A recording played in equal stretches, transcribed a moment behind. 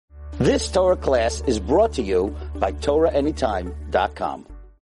This Torah class is brought to you by TorahAnytime.com.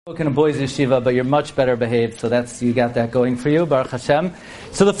 In a boys' yeshiva, but you're much better behaved, so you got that going for you, Baruch Hashem.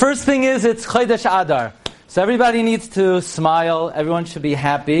 So the first thing is, it's Chodesh Adar. So everybody needs to smile, everyone should be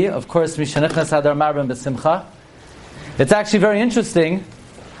happy. Of course, Mishanichnas Adar Marben B'Simcha. It's actually very interesting.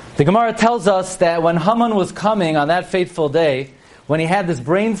 The Gemara tells us that when Haman was coming on that fateful day, when he had this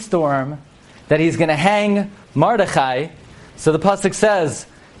brainstorm that he's going to hang Mordechai, so the pasuk says,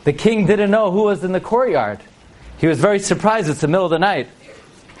 the king didn't know who was in the courtyard. He was very surprised. It's the middle of the night.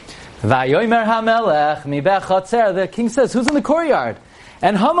 The king says, who's in the courtyard?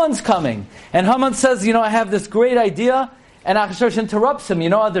 And Haman's coming. And Haman says, I have this great idea. And Achashverosh interrupts him.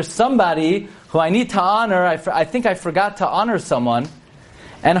 There's somebody who I need to honor. I think I forgot to honor someone.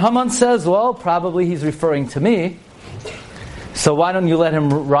 And Haman says, well, probably he's referring to me. So why don't you let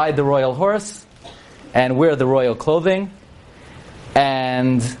him ride the royal horse and wear the royal clothing?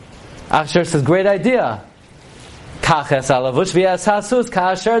 And Achashverosh says, great idea.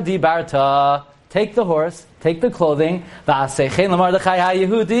 Take the horse, take the clothing. Do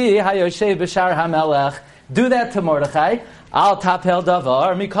that to Mordechai.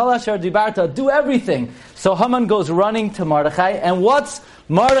 Do everything. So Haman goes running to Mordechai. And what's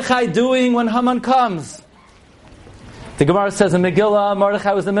Mordechai doing when Haman comes? The Gemara says in Megillah,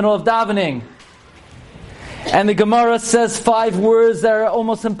 Mordechai was in the middle of davening. And the Gemara says 5 words that are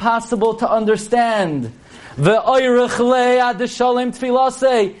almost impossible to understand. He waited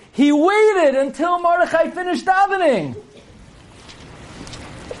until Mordechai finished davening.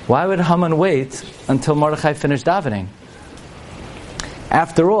 Why would Haman wait until Mordechai finished davening?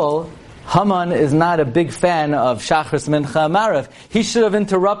 After all, Haman is not a big fan of Shachris, Mincha, Marav. He should have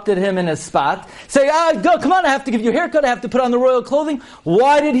interrupted him in his spot. Say, go, come on, I have to give you a haircut, I have to put on the royal clothing.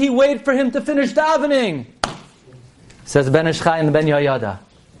 Why did he wait for him to finish davening? Says Ben Ish Chai and the Ben Yoyada.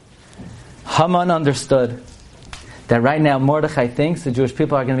 Haman understood that right now Mordechai thinks the Jewish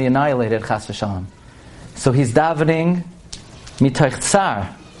people are going to be annihilated, Chas v'Shalom. So he's davening mitoich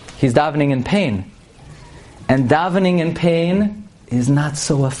tsar. He's davening in pain. And davening in pain is not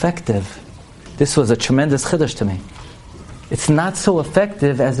so effective. This was a tremendous chiddush to me. It's not so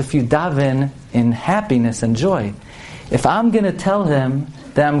effective as if you daven in happiness and joy. If I'm going to tell him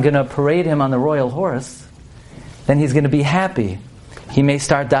that I'm going to parade him on the royal horse, then he's going to be happy. He may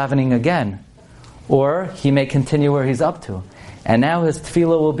start davening again. Or he may continue where he's up to. And now his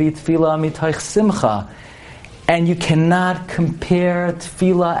tefillah will be tefillah mitoich simcha. And you cannot compare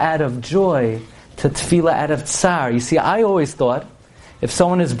tefillah out of joy to tefillah out of tsar. You see, I always thought, if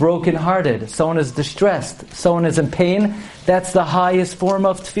someone is brokenhearted, someone is distressed, someone is in pain, that's the highest form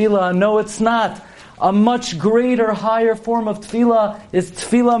of tefillah. No, it's not. A much greater, higher form of tefillah is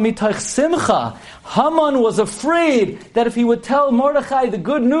tefillah mitoich simcha. Haman was afraid that if he would tell Mordechai the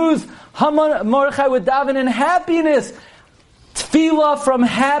good news, Mordechai would daven in happiness. Tefillah from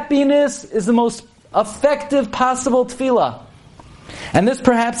happiness is the most effective possible tefillah. And this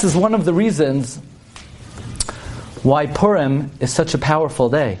perhaps is one of the reasons why Purim is such a powerful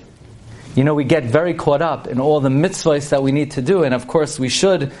day. We get very caught up in all the mitzvahs that we need to do, and of course we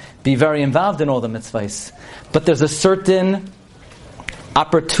should be very involved in all the mitzvahs. But there's a certain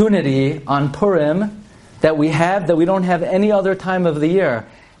opportunity on Purim that we have that we don't have any other time of the year.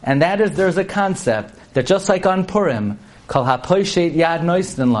 And that is, there's a concept that just like on Purim, Kol hapoishet yad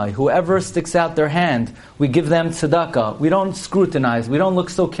noisnin lai, whoever sticks out their hand, we give them tzedakah. We don't scrutinize, we don't look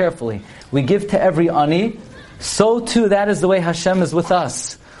so carefully. We give to every ani. So too, that is the way Hashem is with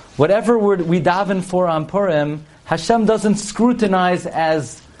us. Whatever we daven for on Purim, Hashem doesn't scrutinize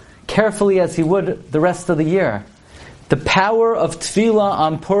as carefully as He would the rest of the year. The power of tefillah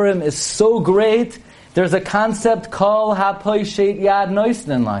on Purim is so great. There's a concept called hapoishet yad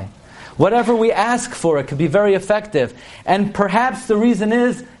noisnin lai. Whatever we ask for, it could be very effective. And perhaps the reason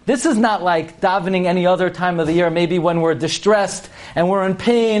is, this is not like davening any other time of the year, maybe when we're distressed and we're in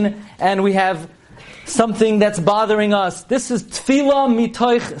pain and we have something that's bothering us. This is tefillah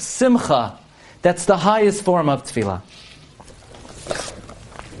mitoich simcha. That's the highest form of tefillah.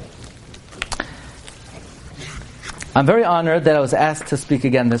 I'm very honored that I was asked to speak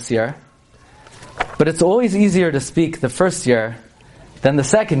again this year. But it's always easier to speak the first year than the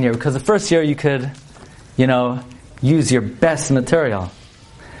second year, because the first year you could, use your best material.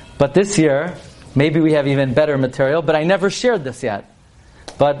 But this year, maybe we have even better material, but I never shared this yet.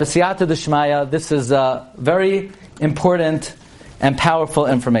 But b'siyata d'shmaya, this is very important and powerful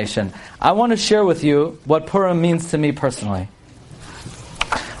information. I want to share with you what Purim means to me personally.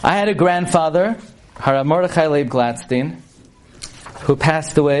 I had a grandfather, Harav Mordechai Leib Gladstein, who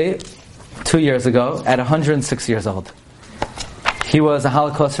passed away 2 years ago at 106 years old. He was a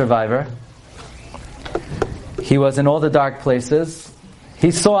Holocaust survivor. He was in all the dark places.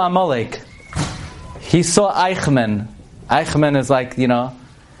 He saw Amalek. He saw Eichmann. Eichmann is like,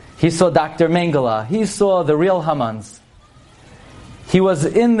 he saw Dr. Mengele. He saw the real Hamans. He was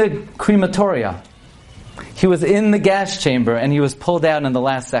in the crematoria. He was in the gas chamber, and he was pulled out in the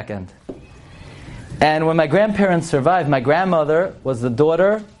last second. And when my grandparents survived, my grandmother was the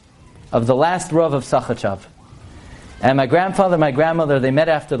daughter of the last Rav of Sachachav. And my grandfather and my grandmother, they met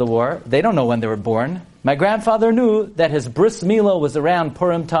after the war. They don't know when they were born. My grandfather knew that his bris milah was around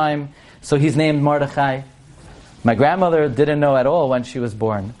Purim time, so he's named Mordechai. My grandmother didn't know at all when she was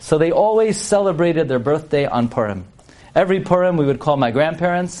born. So they always celebrated their birthday on Purim. Every Purim we would call my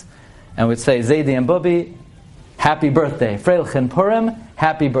grandparents and we'd say, Zaidi and Bubi, happy birthday. Freilchen Purim,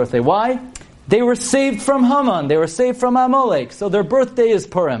 happy birthday. Why? They were saved from Haman. They were saved from Amalek. So their birthday is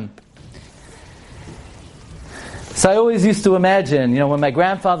Purim. So I always used to imagine, when my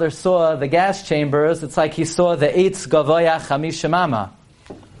grandfather saw the gas chambers, it's like he saw the Eitz Gavoya Chamishamama.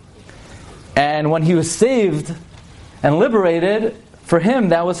 And when he was saved and liberated, for him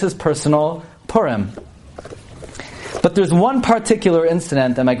that was his personal Purim. But there's one particular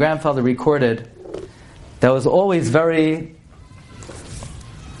incident that my grandfather recorded that was always very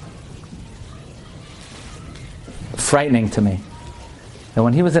frightening to me. And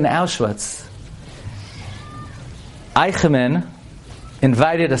when he was in Auschwitz, Eichmann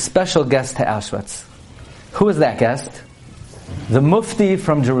invited a special guest to Auschwitz. Who was that guest? The Mufti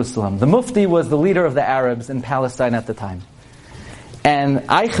from Jerusalem. The Mufti was the leader of the Arabs in Palestine at the time. And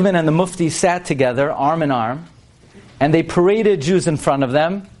Eichmann and the Mufti sat together, arm in arm, and they paraded Jews in front of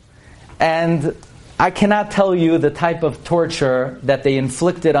them. And I cannot tell you the type of torture that they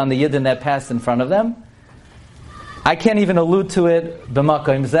inflicted on the Yidden that passed in front of them. I can't even allude to it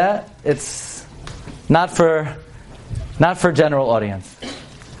b'makom zeh. It's not for general audience.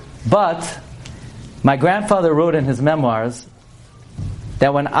 But my grandfather wrote in his memoirs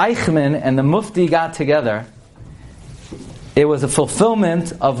that when Eichmann and the Mufti got together, it was a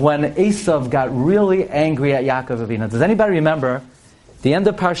fulfillment of when Esav got really angry at Yaakov Avinu. Does anybody remember the end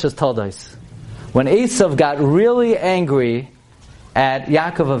of Parshas Toldos? When Esav got really angry at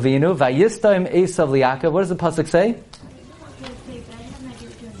Yaakov Avinu, Vayistam Esav liYaakov, what does the pasuk say?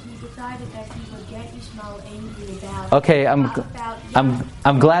 Okay,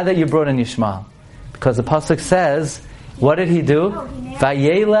 I'm glad that you brought in Yishmael, because the pasuk says, what did he do?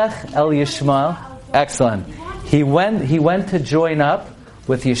 Vayelech el Yishmael. Excellent. He went to join up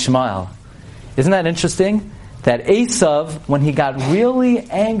with Yishmael. Isn't that interesting? That Esav, when he got really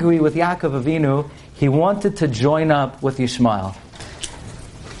angry with Yaakov Avinu, he wanted to join up with Yishmael.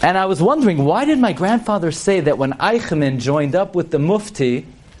 And I was wondering, why did my grandfather say that when Eichmann joined up with the Mufti,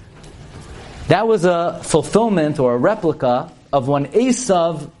 that was a fulfillment or a replica of when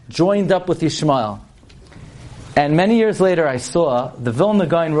Esav joined up with Yishmael? And many years later I saw, the Vilna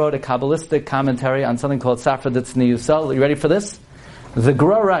Gaon wrote a Kabbalistic commentary on something called Safra Ditzni Yusel. Are you ready for this? The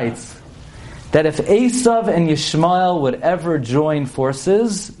Gra writes that if Esav and Yishmael would ever join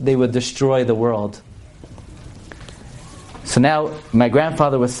forces, they would destroy the world. So now, my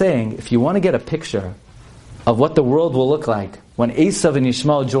grandfather was saying, if you want to get a picture of what the world will look like when Esav and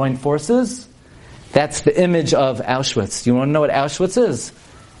Yishmael join forces, that's the image of Auschwitz. You want to know what Auschwitz is?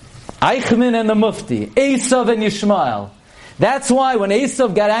 Eichmann and the Mufti, Esav and Yishmael. That's why when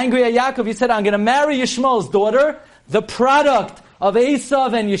Esav got angry at Yaakov, he said, I'm going to marry Yishmael's daughter. The product of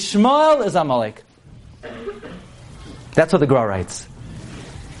Esav and Yishmael is Amalek. That's what the Gra writes.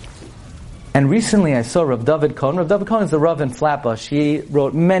 And recently I saw Rav David Cohen. Rav David Cohen is the Rav in Flatbush. He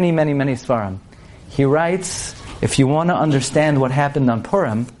wrote many, many, many Svarim. He writes, if you want to understand what happened on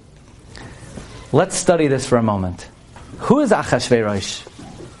Purim, let's study this for a moment. Who is Achashverosh?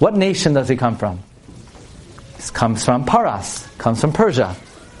 What nation does he come from? This comes from Paras, comes from Persia.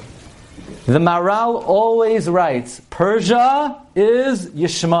 The Maral always writes, Persia is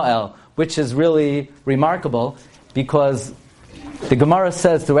Yishmael, which is really remarkable because the Gemara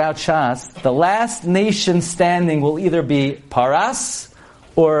says throughout Shas, the last nation standing will either be Paras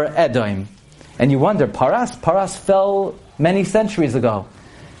or Edom. And you wonder, Paras fell many centuries ago.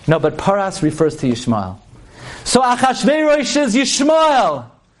 No, but Paras refers to Yishmael. So Achashverosh is Yishmael.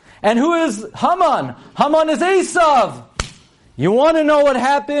 And who is Haman? Haman is Esav. You want to know what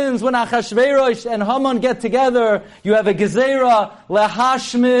happens when Achashverosh and Haman get together? You have a gezerah,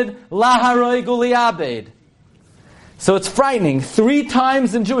 lehashmid, laharoig, uliabed. So it's frightening. 3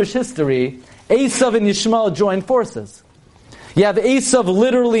 times in Jewish history, Esav and Yishmael join forces. You have Esav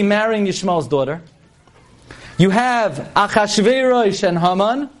literally marrying Yishmael's daughter. You have Achashverosh and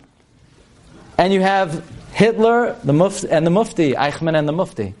Haman. And you have Hitler, the Mufti, Eichmann and the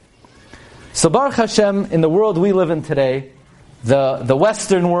Mufti. So Baruch Hashem, in the world we live in today, the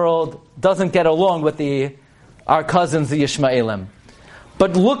Western world doesn't get along with our cousins, the Yishmaelim.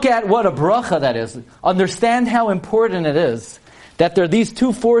 But look at what a bracha that is. Understand how important it is that there are these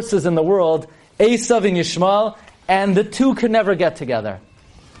two forces in the world, Esav and Yishmael, and the two can never get together.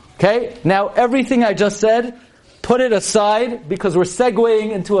 Okay? Now, everything I just said, put it aside, because we're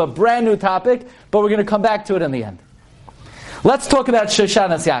segueing into a brand new topic, but we're going to come back to it in the end. Let's talk about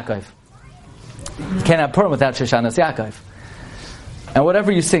Shoshanas Yaakov. You can't have Purim without Shoshanas Yaakov. And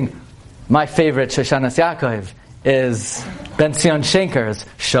whatever you sing, my favorite Shoshanas Yaakov is Ben Zion Shenker's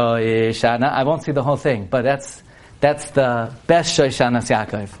Shoshana. I won't see the whole thing, but that's the best Shoshanas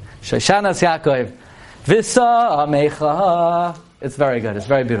Yaakov. Shoshanas Yaakov, Visa Amecha. It's very good. It's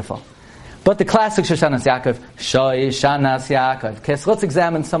very beautiful. But the classic Shoshanas Yaakov, Shoshanas Yaakov. Okay, so let's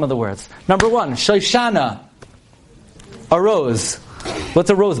examine some of the words. Number one, Shoshana, a rose. What's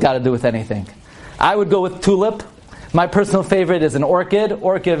a rose got to do with anything? I would go with tulip. My personal favorite is an orchid.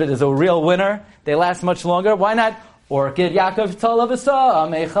 Orchid is a real winner. They last much longer. Why not orchid? Yaakov Talavasa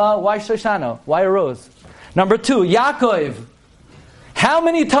Amecha. Why Shoshana? Why a rose? Number two, Yaakov. How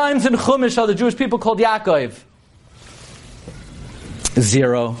many times in Chumash are the Jewish people called Yaakov?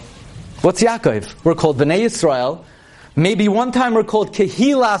 0. What's Yaakov? We're called Bnei Yisrael. Maybe one time we're called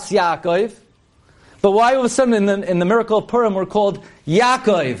Kehilas Yaakov. But why all of a sudden in the miracle of Purim we're called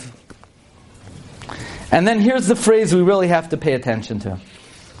Yaakov? And then here's the phrase we really have to pay attention to.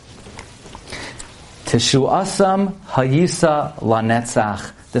 Teshuasam hayisa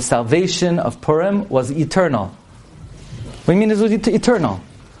lanetzach. The salvation of Purim was eternal. What do you mean it was eternal?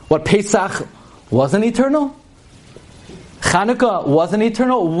 What, Pesach wasn't eternal? Chanukah wasn't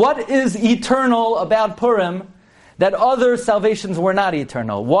eternal? What is eternal about Purim that other salvations were not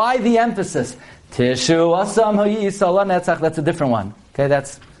eternal? Why the emphasis? Teshuasam hayisa lanetzach. That's a different one. Okay,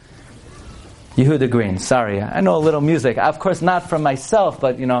 that's Yehuda Green. Sorry, I know a little music. Of course, not from myself,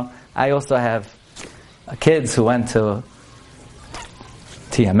 but I also have kids who went to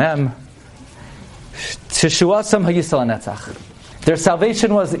TMM. Teshuasam hayisa lanetzach. Their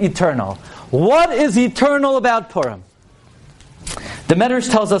salvation was eternal. What is eternal about Purim? The Medrash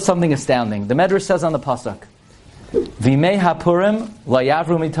tells us something astounding. The Medrash says on the pasuk, "V'imei haPurim lo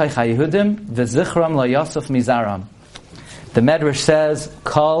yavru mitoich haYehudim v'zichram lo yosef mizaram." The Medrash says,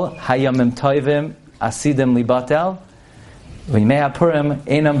 "Kol hayamim toivim asidim libatel v'imei haPurim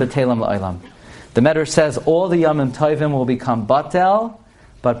einam betelam la'olam." The Medrash says all the yamim toivim will become batel,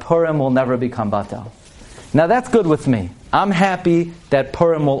 but Purim will never become batel. Now that's good with me. I'm happy that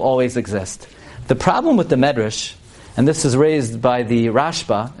Purim will always exist. The problem with the Medrash, and this is raised by the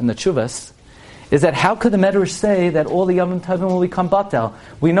Rashba in the Chuvas, is that how could the Medrash say that all the Yom Tovim will become batel?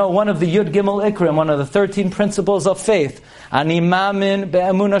 We know one of the Yud Gimel Ikrim, one of the 13 principles of faith, Ani Mamin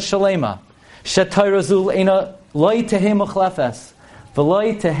Be'emuna Shalema, Shetayra Zul Eina Loi Tehei Muchlefes,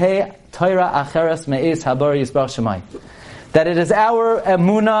 V'loi Tehei Torah Acheres Me'ez Habar Yisbar Shemai. That it is our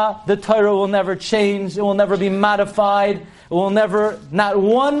emunah, the Torah will never change, it will never be modified, it will never, not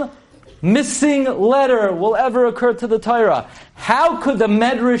one missing letter will ever occur to the Torah. How could the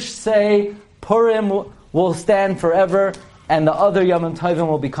Medrash say Purim will stand forever and the other Yom Tovim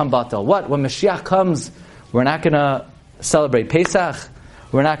will become batel? What? When Mashiach comes, we're not going to celebrate Pesach,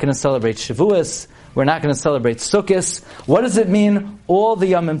 we're not going to celebrate Shavuos, we're not going to celebrate Sukkot. What does it mean? All the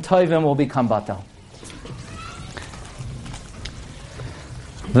Yom Tovim will become batel.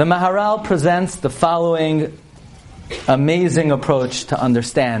 The Maharal presents the following amazing approach to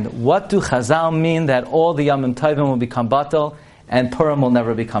understand what do Chazal mean that all the Yom Tovim will become batel and Purim will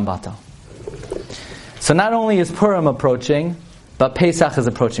never become batel. So not only is Purim approaching, but Pesach is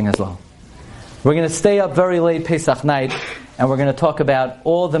approaching as well. We're going to stay up very late Pesach night and we're going to talk about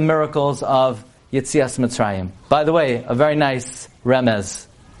all the miracles of Yetzias Mitzrayim. By the way, a very nice remez.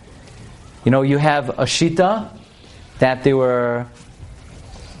 You have a shita that there were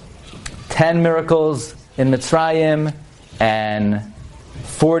 10 miracles in Mitzrayim and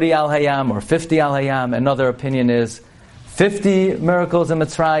 40 Al Hayam or 50 Al Hayam. Another opinion is 50 miracles in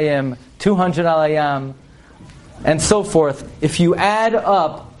Mitzrayim, 200 Al Hayam, and so forth. If you add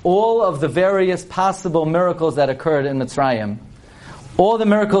up all of the various possible miracles that occurred in Mitzrayim, all the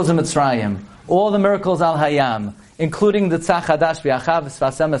miracles in Mitzrayim, all the miracles Al Hayam, including the Tzach Hadash B'Achav,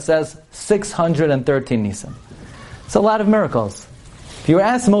 Sfasema says 613 Nisan. It's a lot of miracles. If you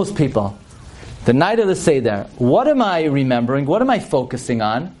ask most people, the night of the Seder, what am I remembering? What am I focusing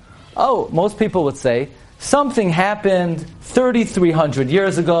on? Oh, most people would say something happened 3,300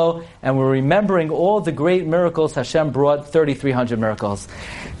 years ago, and we're remembering all the great miracles Hashem brought, 3,300 miracles.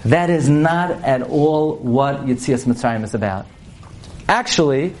 That is not at all what Yetzias Mitzrayim is about.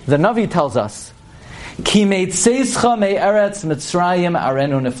 Actually, the Navi tells us, Ki meitzeischa me'eretz Mitzrayim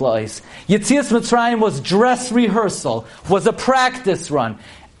arenu nifla'is. Yetzias Mitzrayim was dress rehearsal, was a practice run.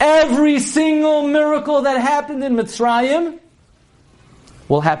 Every single miracle that happened in Mitzrayim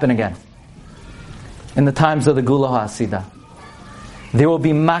will happen again. In the times of the Gula HaSida. There will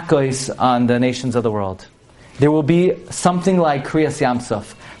be makos on the nations of the world. There will be something like Kriyas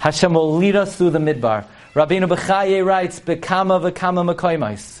Yamsuf. Hashem will lead us through the Midbar. Rabbeinu Bechaye writes, Bekama v'kama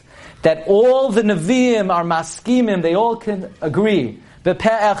makoymos, that all the Nevi'im are maskimim, they all can agree,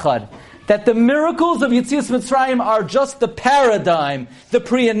 Bepeh Echad, that the miracles of Yetzias Mitzrayim are just the paradigm, the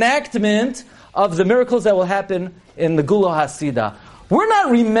pre-enactment of the miracles that will happen in the Gula HaSida. We're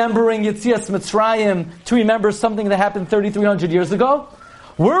not remembering Yetzias Mitzrayim to remember something that happened 3,300 years ago.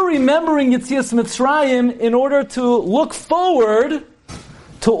 We're remembering Yetzias Mitzrayim in order to look forward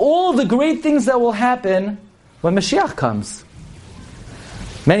to all the great things that will happen when Mashiach comes.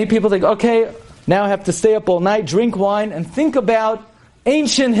 Many people think, okay, now I have to stay up all night, drink wine, and think about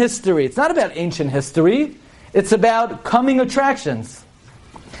ancient history. It's not about ancient history. It's about coming attractions.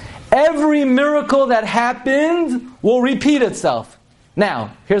 Every miracle that happened will repeat itself.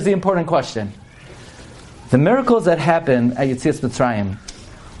 Now, here's the important question. The miracles that happened at Yetzias Mitzrayim,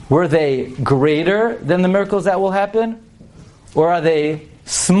 were they greater than the miracles that will happen? Or are they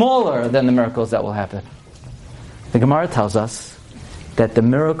smaller than the miracles that will happen? The Gemara tells us that the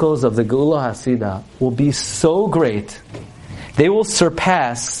miracles of the Gula HaSida will be so great, they will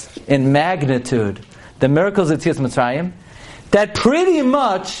surpass in magnitude the miracles of Yetzias Mitzrayim, that pretty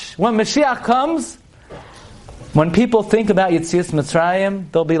much when Mashiach comes, when people think about Yetzias Mitzrayim,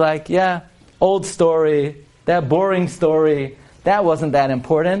 they'll be like, yeah, old story, that boring story, that wasn't that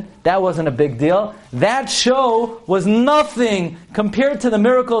important, that wasn't a big deal. That show was nothing compared to the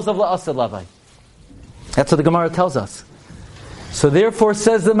miracles of La'asad Lavai. That's what the Gemara tells us. So therefore,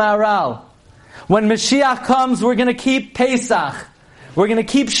 says the Maharal, when Mashiach comes, we're going to keep Pesach, we're going to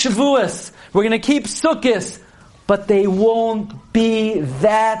keep Shavuos, we're going to keep Sukkot, but they won't be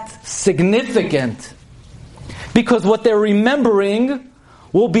that significant. Because what they're remembering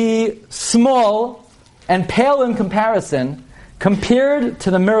will be small and pale in comparison compared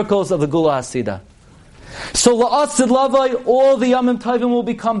to the miracles of the Gula HaSida. So La'asad Lavai, all the Yamim Tovim will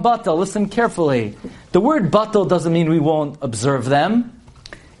become batal. Listen carefully. The word batal doesn't mean we won't observe them.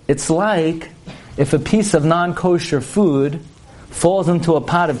 It's like if a piece of non-kosher food falls into a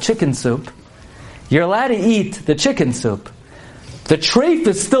pot of chicken soup, you're allowed to eat the chicken soup. The treif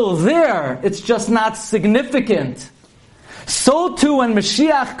is still there, it's just not significant. So too when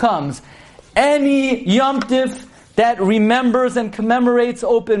Mashiach comes, any Yom Tif that remembers and commemorates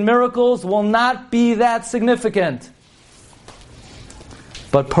open miracles will not be that significant.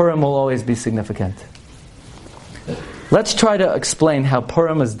 But Purim will always be significant. Let's try to explain how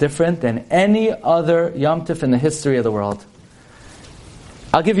Purim is different than any other Yom Tif in the history of the world.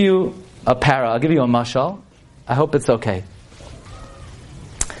 I'll give you a para, I'll give you a mashal. I hope it's okay.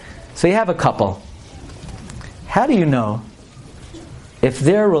 So you have a couple. How do you know if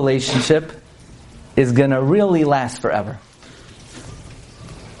their relationship is going to really last forever?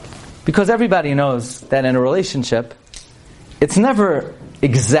 Because everybody knows that in a relationship, it's never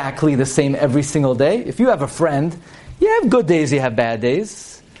exactly the same every single day. If you have a friend, you have good days, you have bad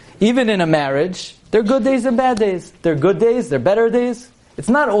days. Even in a marriage, there are good days and bad days. There are good days, there are better days. It's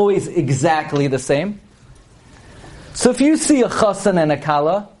not always exactly the same. So if you see a chassan and a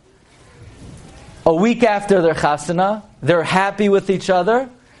kala, a week after their chasana, they're happy with each other,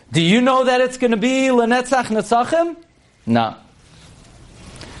 do you know that it's going to be lenetzach netzachim? No.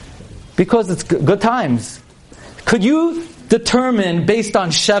 Because it's good times. Could you determine based on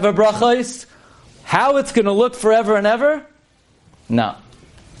Sheva Brachos how it's going to look forever and ever? No.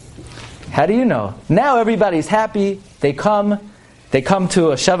 How do you know? Now everybody's happy. They come to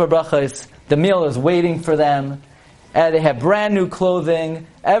a Sheva Brachos. The meal is waiting for them. They have brand new clothing.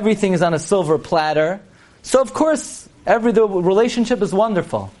 Everything is on a silver platter. So of course, the relationship is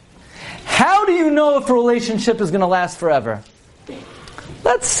wonderful. How do you know if a relationship is going to last forever?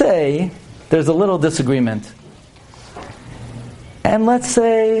 Let's say there's a little disagreement. And let's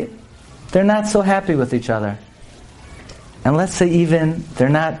say they're not so happy with each other. And let's say even they're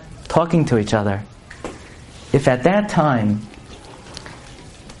not talking to each other. If at that time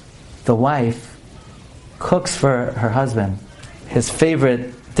the wife cooks for her husband his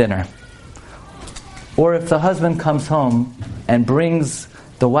favorite dinner, or if the husband comes home and brings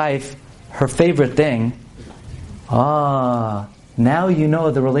the wife her favorite thing, Now you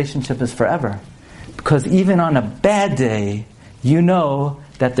know the relationship is forever. Because even on a bad day, you know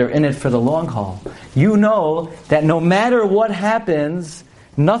that they're in it for the long haul. You know that no matter what happens,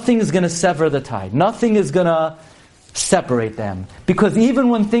 nothing is going to sever the tie. Nothing is going to separate them. Because even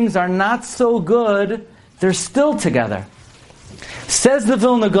when things are not so good, they're still together. Says the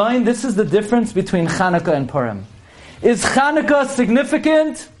Vilna Gaon, this is the difference between Chanukah and Purim. Is Chanukah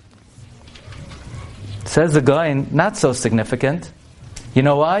significant? Says the Gaon, not so significant. You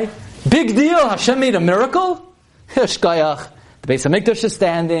know why? Big deal, Hashem made a miracle? Shkayach. The Beis HaMikdash is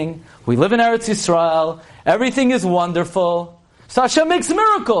standing. We live in Eretz Yisrael. Everything is wonderful. So Hashem makes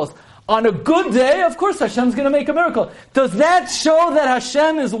miracles. On a good day, of course Hashem's going to make a miracle. Does that show that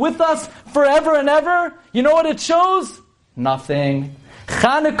Hashem is with us forever and ever? You know what it shows? Nothing.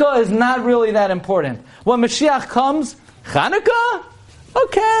 Chanukah is not really that important. When Mashiach comes, Chanukah?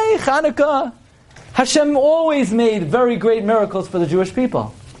 Okay, Chanukah. Hashem always made very great miracles for the Jewish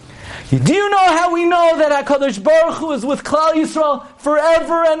people. Do you know how we know that HaKadosh Baruch Hu is with Klal Yisrael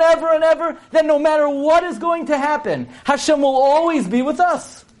forever and ever and ever? That no matter what is going to happen, Hashem will always be with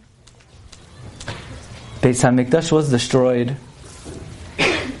us. Beis HaMikdash was destroyed.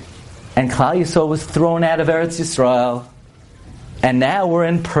 And Klal Yisrael was thrown out of Eretz Yisrael. And now we're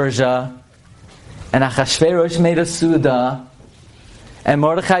in Persia. And Achashverosh made a Suda. And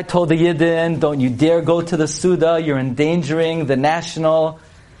Mordechai told the Yidden, don't you dare go to the Suda. You're endangering the national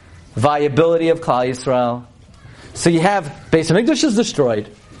viability of Klal Yisrael. So you have, Beis HaMikdash is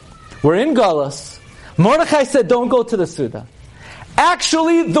destroyed. We're in Galus. Mordechai said, don't go to the Suda.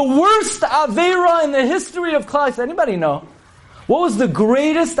 Actually, the worst Aveira in the history of Klal Yisrael. Anybody know? What was the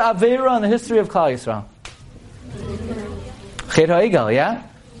greatest Aveira in the history of Klal Yisrael? Chet HaEgel, yeah?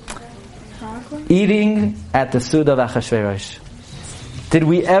 Eating at the Suda of Achashverosh. Did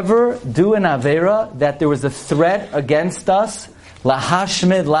we ever do an Aveira that there was a threat against us?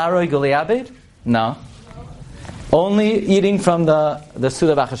 Lahashmid Laroi Goliabed? No. Only eating from the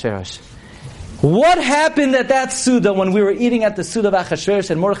Suda of Achashverosh. What happened at that Suda when we were eating at the Suda of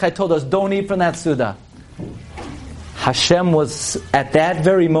Achashverosh and Mordechai told us, don't eat from that Suda? Hashem was, at that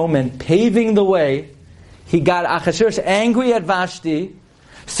very moment, paving the way. He got Achashverosh angry at Vashti,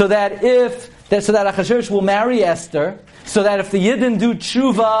 so that Achashverosh will marry Esther, so that if the Yidden do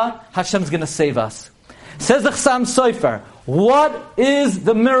tshuva, Hashem's going to save us. Says the Chassam Sofer, what is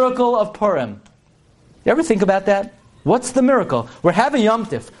the miracle of Purim? You ever think about that? What's the miracle? We're having Yom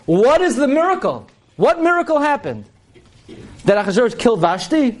Tif. What is the miracle? What miracle happened? That Achashverosh killed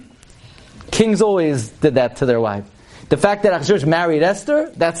Vashti? Kings always did that to their wife. The fact that Achashverosh married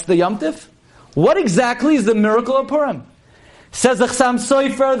Esther, that's the Yom Tif? What exactly is the miracle of Purim? Says the Chassam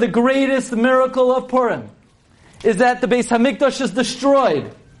Sofer, the greatest miracle of Purim is that the Beis HaMikdash is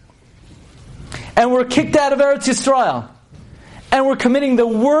destroyed. And we're kicked out of Eretz Yisrael. And we're committing the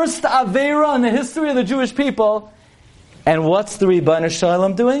worst Aveira in the history of the Jewish people. And what's the Ribbono Shel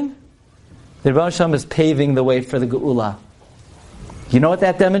Olam doing? The Ribbono Shel Olam is paving the way for the Geula. You know what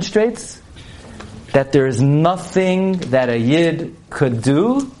that demonstrates? That there is nothing that a Yid could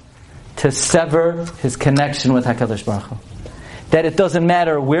do to sever his connection with HaKadosh Baruch Hu. That it doesn't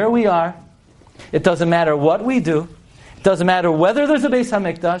matter where we are, it doesn't matter what we do, it doesn't matter whether there's a Beis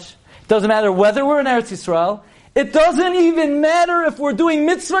HaMikdash, it doesn't matter whether we're in Eretz Yisrael, it doesn't even matter if we're doing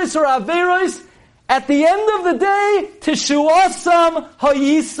mitzvahs or aveiros. At the end of the day, Tishuasam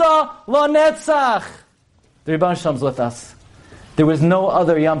Hayisa Lanetzach. The Ribbono Shel Olam's with us. There was no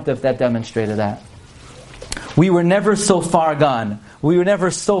other Yom Tov that demonstrated that. We were never so far gone. We were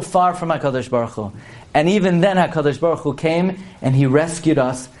never so far from HaKadosh Baruch Hu. And even then HaKadosh Baruch Hu came and He rescued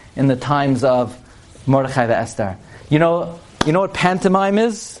us in the times of Mordechai and Esther. You know what pantomime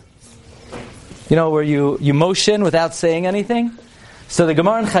is? You know where you motion without saying anything? So the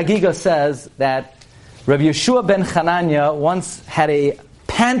Gemara in Chagiga says that Rabbi Yeshua ben Chananya once had a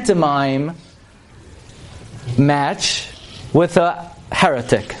pantomime match with a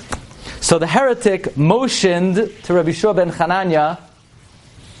heretic. So the heretic motioned to Rabbi Yeshua ben Chananya,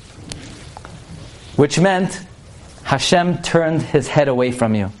 which meant Hashem turned His head away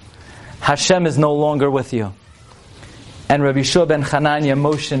from you. Hashem is no longer with you. And Rabbi Yeshua ben Chananya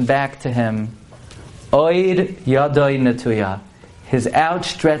motioned back to him, Oid Yadoi Netuya. His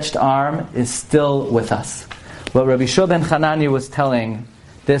outstretched arm is still with us. What Rabbi Yeshua ben Chananya was telling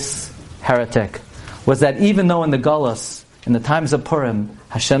this heretic was that even though in the Galus, in the times of Purim,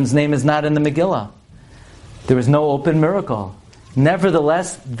 Hashem's name is not in the Megillah, there was no open miracle.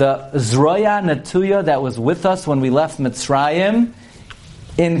 Nevertheless, the Zroya Netuya that was with us when we left Mitzrayim,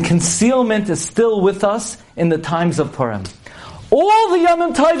 in concealment is still with us in the times of Purim. All the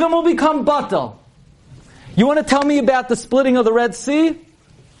Yomim Tovim will become batal. You want to tell me about the splitting of the Red Sea?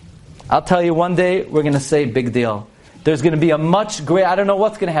 I'll tell you, one day we're going to say big deal. There's going to be a much greater, I don't know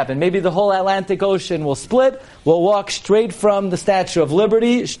what's going to happen. Maybe the whole Atlantic Ocean will split. We'll walk straight from the Statue of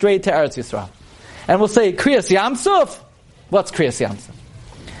Liberty straight to Eretz Yisrael. And we'll say, Kriyas Yamsuf? What's Kriyas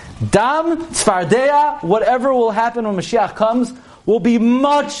Yamsuf? Dam, Tzfardeya, whatever will happen when Mashiach comes, will be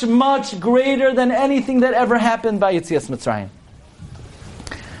much, much greater than anything that ever happened by Yetzias Mitzrayim.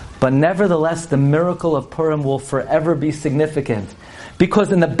 But nevertheless, the miracle of Purim will forever be significant.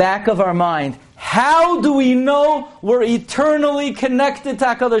 Because in the back of our mind, how do we know we're eternally connected to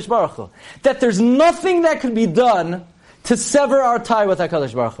HaKadosh Baruch Hu? That there's nothing that could be done to sever our tie with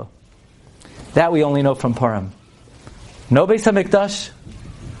HaKadosh Baruch Hu. That we only know from Purim. No Beis HaMikdash,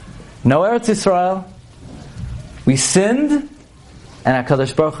 no Eretz Yisrael. We sinned, and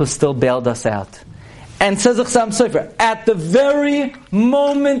HaKadosh Baruch Hu still bailed us out. And says the Chassam Sofer, at the very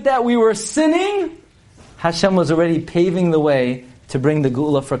moment that we were sinning, Hashem was already paving the way to bring the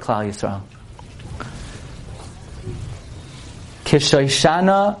Geula for Klal Yisrael.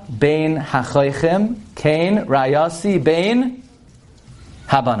 Kishoshana bein hachoichim, kain rayasi bein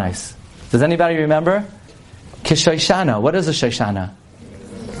habanais. Does anybody remember? Kishoshana. What is a shoshana?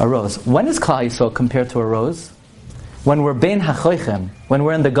 A rose. When is Klal Yisrael compared to a rose? When we're bein hachoichim, when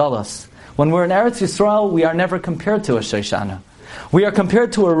we're in the Galus. When we're in Eretz Yisrael, we are never compared to a shoshana. We are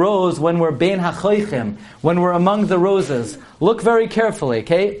compared to a rose when we're bein hachoichim, when we're among the roses. Look very carefully,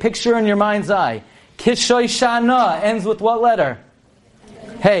 okay? Picture in your mind's eye. Kishoshana ends with what letter?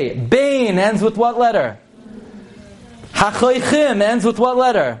 Hey, bein ends with what letter? Hachoichim ends with what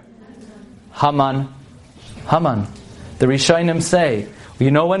letter? Haman. Haman. The Rishonim say,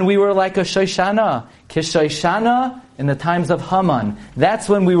 you know when we were like a shoshana? Kishoshana in the times of Haman. That's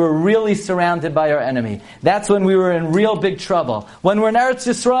when we were really surrounded by our enemy. That's when we were in real big trouble. When we're in Eretz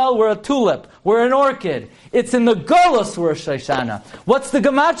Yisrael, we're a tulip. We're an orchid. It's in the Golus we're a Shoshana. What's the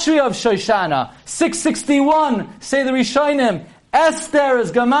Gematria of Shoshana? 661. Say the Rishonim. Esther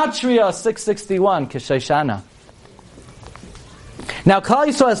is Gematria 661. Kishoshana. Now, Klal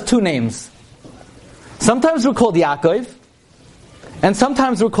Yisrael has two names. Sometimes we're called Yaakov, and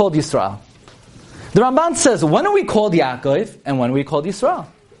sometimes we're called Yisrael. The Ramban says, when are we called Yaakov and when are we called Yisrael?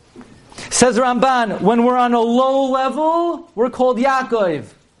 Says the Ramban, when we're on a low level, we're called Yaakov.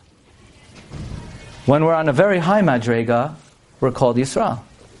 When we're on a very high madrega, we're called Yisrael.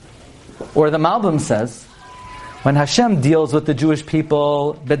 Or the Malbim says, when Hashem deals with the Jewish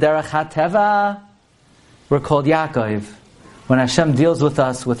people, B'derech HaTeva, we're called Yaakov. When Hashem deals with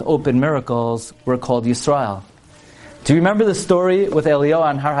us with open miracles, we're called Yisrael. Do you remember the story with Eliyahu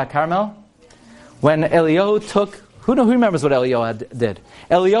on Har HaKarmel? When Eliyahu took, who remembers what Eliyahu did?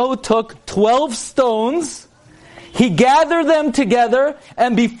 Eliyahu took 12 stones, he gathered them together,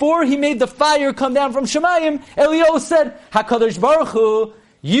 and before he made the fire come down from Shemayim, Eliyahu said, HaKadosh Baruch Hu,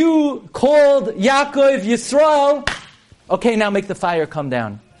 you called Yaakov Yisrael, okay, now make the fire come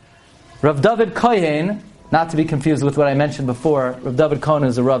down. Rav David Kohen, not to be confused with what I mentioned before, Rav David Kohen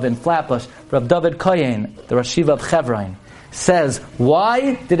is a Rav in Flatbush, Rav David Kohen, the Rosh Yeshiva of Chevron, says,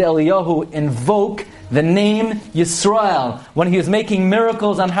 why did Eliyahu invoke the name Yisrael when he was making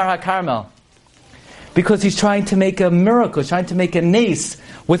miracles on Har HaKarmel? Because he's trying to make a miracle, he's trying to make a nes.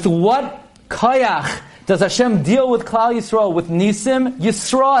 With what koyach does Hashem deal with Klal Yisrael? With Nisim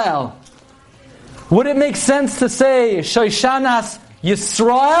Yisrael. Would it make sense to say Shoshanas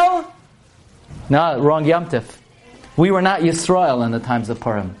Yisrael? No, wrong Yamtif. We were not Yisrael in the times of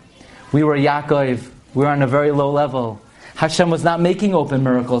Purim. We were Yaakov. We were on a very low level. Hashem was not making open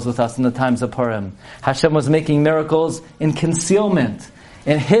miracles with us in the times of Purim. Hashem was making miracles in concealment,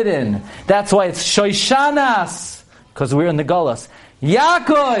 in hidden. That's why it's Shoshanas, because we're in the Galus.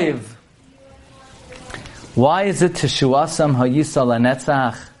 Yaakov! Why is it Teshuasam Hayisa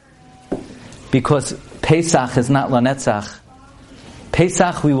Lanetzach? Because Pesach is not Lanetzach.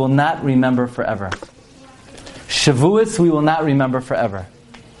 Pesach we will not remember forever. Shavuos we will not remember forever.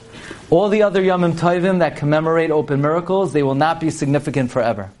 All the other Yomim Tovim that commemorate open miracles, they will not be significant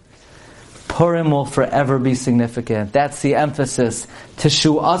forever. Purim will forever be significant. That's the emphasis.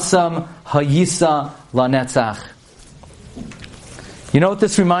 Teshuasam Hayisa Lanetzach. You know what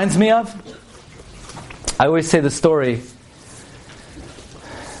this reminds me of? I always say the story.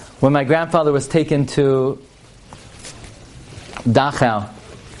 When my grandfather was taken to Dachau,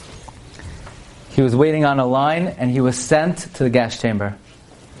 he was waiting on a line and he was sent to the gas chamber.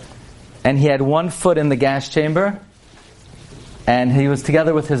 And he had one foot in the gas chamber, and he was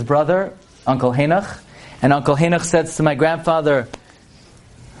together with his brother, Uncle Henoch, and Uncle Henoch says to my grandfather,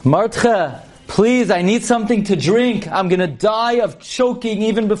 Martcha, Please, I need something to drink. I'm going to die of choking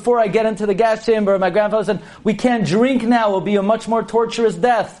even before I get into the gas chamber. My grandfather said, we can't drink now. It will be a much more torturous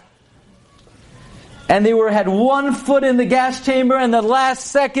death. And they had one foot in the gas chamber, and the last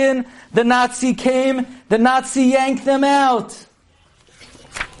second, the Nazi came, the Nazi yanked them out.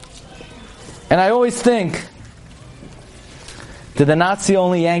 And I always think, did the Nazi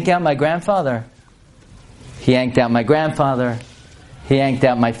only yank out my grandfather? He yanked out my grandfather. He yanked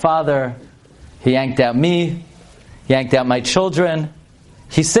out my father. He yanked out me. He yanked out my children.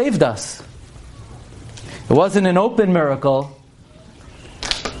 He saved us. It wasn't an open miracle,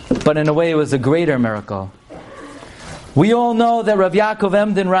 but in a way it was a greater miracle. We all know that Rav Yaakov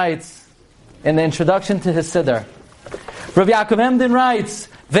Emden writes in the introduction to his Siddur. Rav Yaakov Emden writes,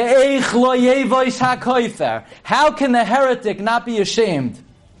 Ve'eich lo yevoish ha'koifer. How can the heretic not be ashamed?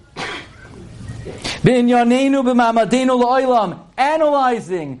 B'inyanenu b'mamadenu la'olam.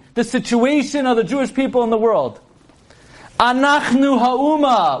 Analyzing the situation of the Jewish people in the world. Anachnu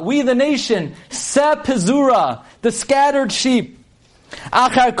ha'uma. We the nation. Se pezura. The scattered sheep.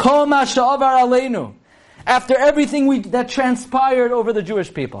 Achar kol ma she'avar aleinu. After everything that transpired over the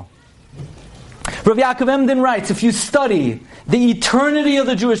Jewish people. Rav Yaakov Emden writes, if you study the eternity of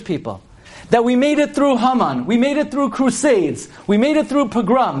the Jewish people, that we made it through Haman, we made it through crusades, we made it through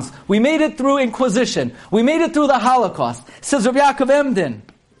pogroms, we made it through Inquisition, we made it through the Holocaust. Says Rav Yaakov Emden,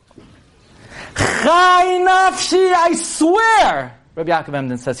 Chai nafshi, I swear, Rav Yaakov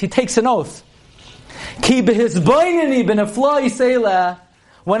Emden says, he takes an oath. Ki b'hizbainini b'nefla yisela.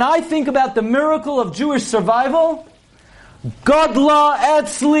 When I think about the miracle of Jewish survival, Godla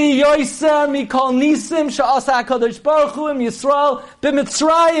etzli yoiser mikol nisim she'asa HaKadosh Baruch Hu im Yisrael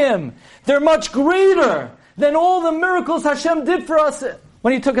b'Mitzrayim. They're much greater than all the miracles Hashem did for us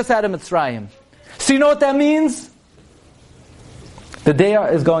when He took us out of Mitzrayim. So you know what that means? The day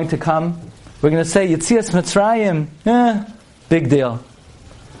is going to come. We're going to say, Yitzias Mitzrayim, big deal.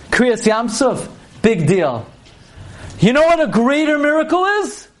 Kriyas Yamsuf, big deal. You know what a greater miracle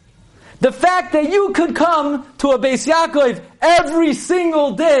is? The fact that you could come to a Beis Yaakov every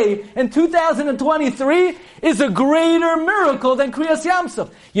single day in 2023 is a greater miracle than Kriyas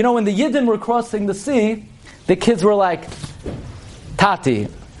Yamsuf. You know, when the Yidden were crossing the sea, the kids were like, Tati,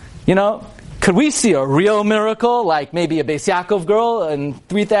 could we see a real miracle, like maybe a Beis Yaakov girl in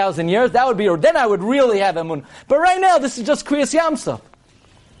 3,000 years? That would be, then I would really have emun. But right now, this is just Kriyas Yamsuf.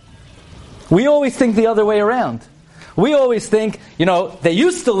 We always think the other way around. We always think, they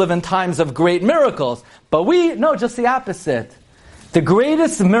used to live in times of great miracles. But just the opposite. The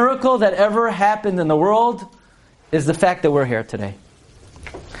greatest miracle that ever happened in the world is the fact that we're here today.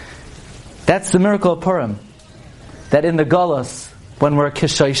 That's the miracle of Purim. That in the Golus, when we're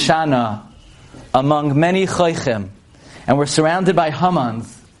Kishoshana, among many Choichim, and we're surrounded by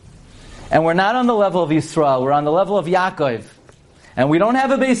Hamans, and we're not on the level of Yisrael, we're on the level of Yaakov, and we don't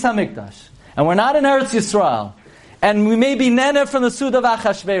have a Beis HaMikdash, and we're not in Eretz Yisrael, and we may be Nene from the Suda of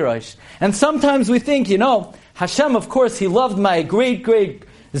Achashverosh. And sometimes we think, Hashem, of course, He loved my great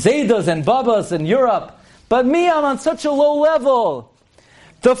Zaydas and Babas in Europe. But me, I'm on such a low level.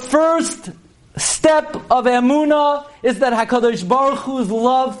 The first step of Emunah is that HaKadosh Baruch Hu's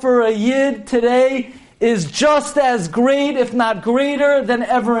love for a Yid today is just as great, if not greater, than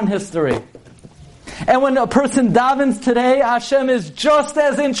ever in history. And when a person davens today, Hashem is just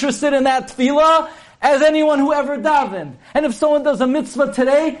as interested in that tefillah as anyone who ever davened. And if someone does a mitzvah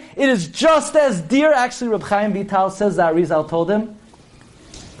today, it is just as dear. Actually, Reb Chaim Vital says that Arizal told him.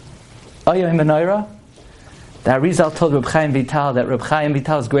 Oyah Menorah. That Arizal told Reb Chaim Vital that Reb Chaim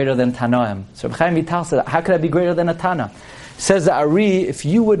Vital is greater than Tanoim. So Reb Chaim Vital said, how could I be greater than a Tana? Says the Ari, if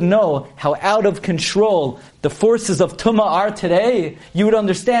you would know how out of control the forces of Tumah are today, you would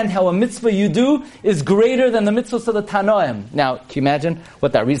understand how a mitzvah you do is greater than the mitzvahs of the Tanoim. Now, can you imagine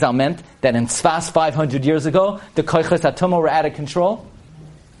what that Arizal meant? That in Tzfas 500 years ago, the Koiches HaTumah were out of control?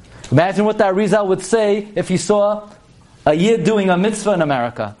 Imagine what that Arizal would say if he saw a Yid doing a mitzvah in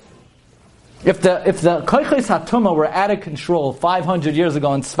America. If the Koiches HaTumah were out of control 500 years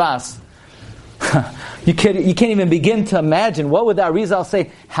ago in Tzfas, you can't even begin to imagine what would that Arizal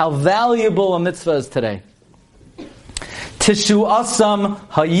say, how valuable a mitzvah is today. Tishu Asam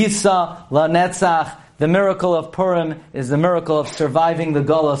Hayisa Lanetzach. The miracle of Purim is the miracle of surviving the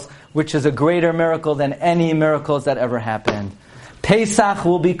Golus, which is a greater miracle than any miracles that ever happened. Pesach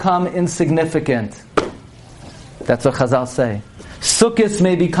will become insignificant. That's what Chazal say. Sukkot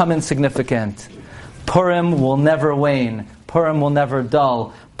may become insignificant. Purim will never wane. Purim will never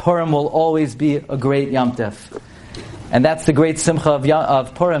dull. Purim will always be a great Yom Tov. And that's the great simcha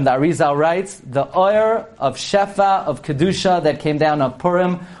of Purim. The Arizal writes, the oil of Shefa, of Kedusha that came down on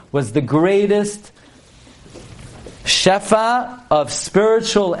Purim was the greatest Shefa of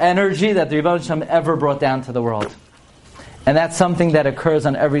spiritual energy that the Rebbeinu Shem ever brought down to the world. And that's something that occurs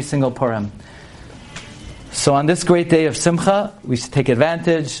on every single Purim. So on this great day of Simcha, we should take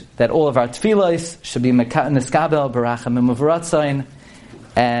advantage that all of our tefillos should be niskabel, barachamim u'v'ratzayin,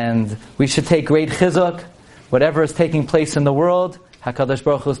 and we should take great chizuk. Whatever is taking place in the world, HaKadosh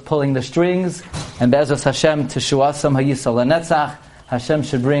Baruch Hu is pulling the strings, and Be'ezus Hashem, Teshuasam Hayisal Lenetzach, Hashem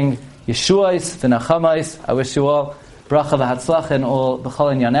should bring Yeshuais, V'nachamais. I wish you all bracha v'hatzlach and all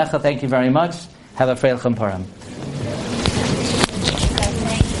b'chol in yanecha. Thank you very much. Have a Freilichem Purim.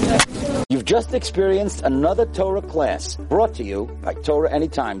 You've just experienced another Torah class brought to you by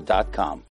TorahAnytime.com.